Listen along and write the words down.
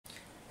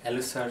Hello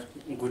sir,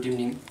 good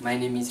evening. My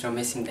name is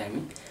Ramesh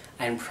Dhami.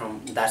 I am from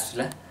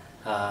Darsula.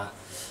 I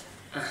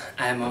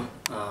am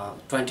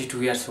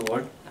 22 years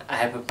old. I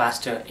have a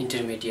past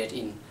intermediate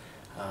in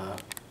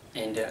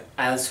and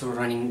I also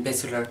running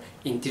bachelor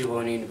in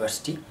Tiruvani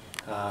University.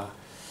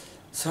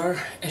 Sir,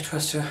 at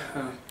first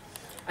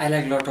I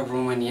like lot of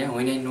Romania.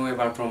 When I know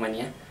about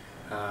Romania,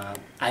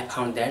 I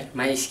found that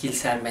my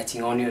skills are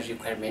matching on your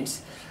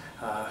requirements.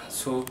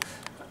 So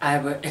I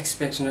have a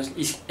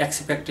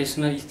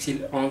expectational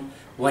skill on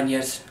 1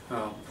 year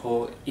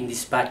for in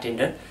this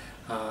bartender.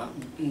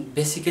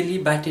 Basically,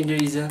 bartender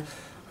is a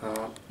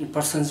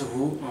person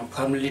who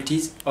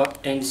formalities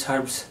and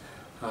serves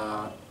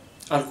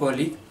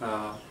alcoholic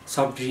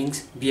soft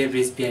drinks,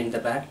 beverage behind the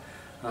bar.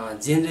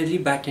 Generally,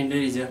 bartender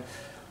is a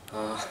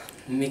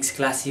mixed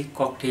classic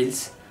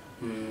cocktails.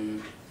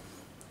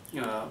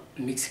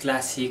 Mixed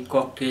classic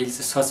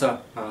cocktails such as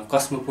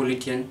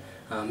cosmopolitan,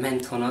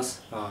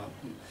 Manthonus,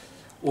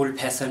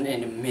 old-fashioned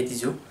and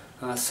mezzo.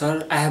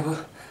 Sir, I have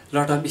a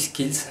lot of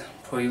skills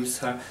for you,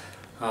 sir.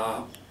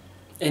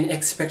 An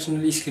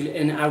exceptional skill,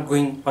 an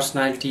outgoing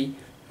personality,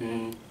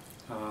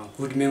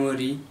 good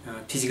memory,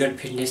 physical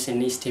fitness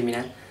and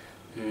stamina,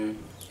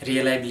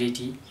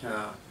 reliability,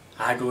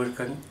 hard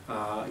worker,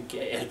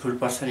 helpful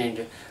person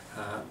and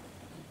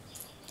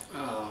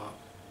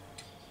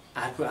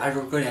hard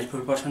worker,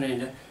 helpful person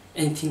and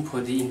anything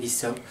for the in this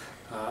job.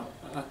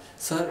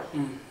 Sir,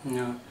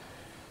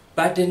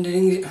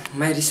 bartending,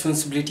 my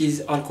responsibility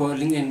is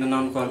alcoholic and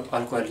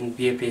non-alcoholic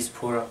beverage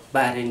for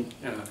bar and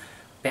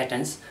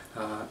patrons,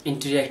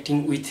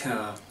 interacting with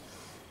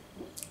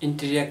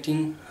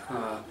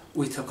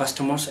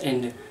customers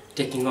and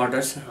taking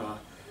orders,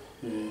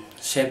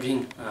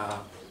 serving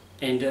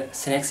and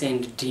snacks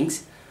and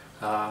drinks.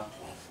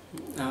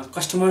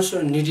 Customers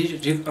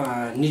needed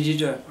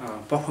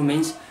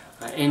performance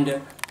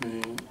and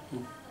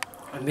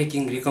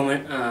making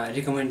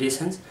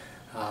recommendations.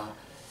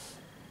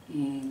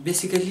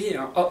 Basically,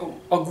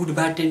 a good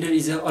bartender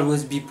is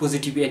always be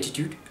positive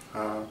attitude,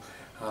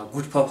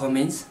 good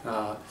performance,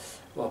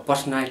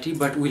 personality,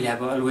 but we'll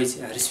have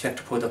always respect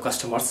for the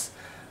customers.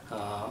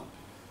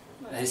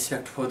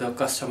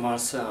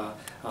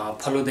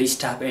 Follow the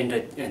staff and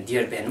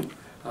their venue.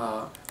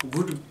 A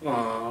good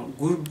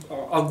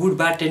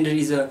bartender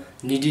is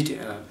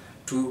needed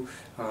to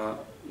a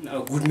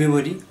good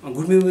memory. A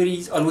good memory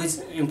is always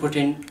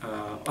important,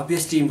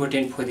 obviously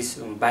important for this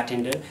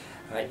bartender.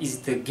 Is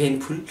the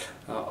gainful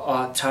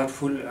or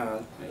thoughtful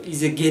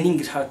is a gaining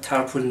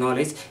thoughtful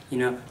knowledge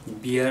in a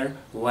beer,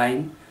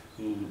 wine,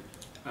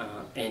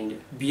 and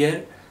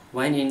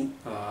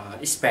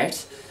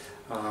spirits.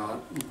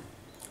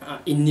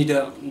 In need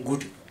a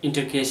good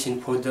integration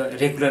for the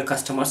regular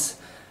customers.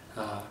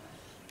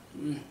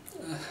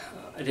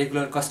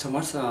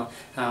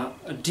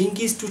 Drink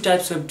is two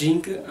types of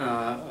drink,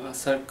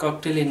 sir,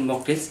 cocktail and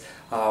mocktails.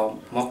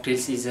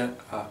 Mocktails is a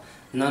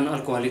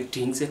non-alcoholic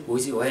drinks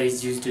where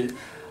is used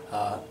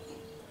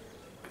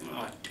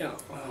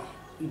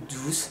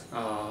juice,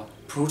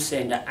 fruits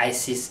and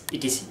ices,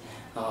 etc.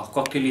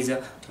 Cocktail is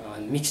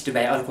mixed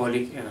by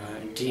alcoholic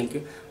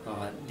drink.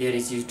 There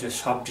is used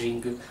soft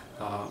drink,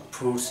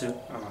 fruits,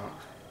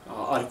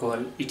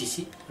 alcohol,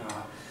 etc.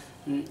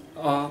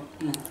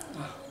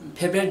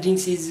 Favorite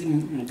drinks is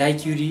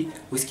daiquiri,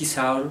 whiskey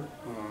sour,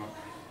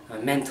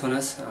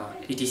 Manthonus,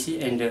 etc.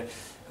 And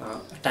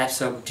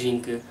types of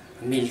drink: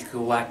 milk,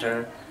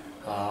 water,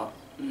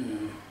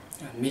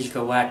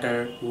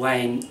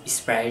 wine,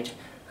 Sprite,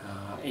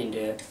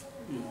 and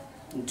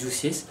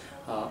juices.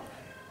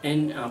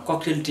 And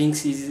cocktail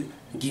drinks is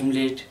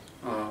gimlet,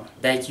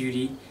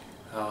 daiquiri,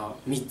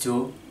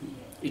 mezzo,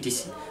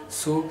 etc.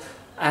 So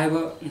I have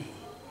a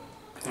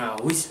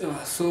which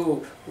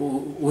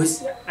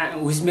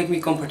make me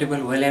comfortable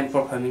while I am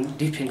performing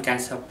different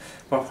kinds of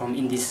perform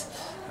in this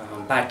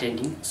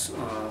bartending.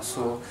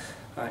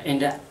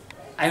 And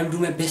I will do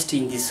my best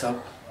in this job.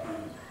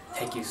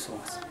 Thank you so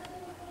much.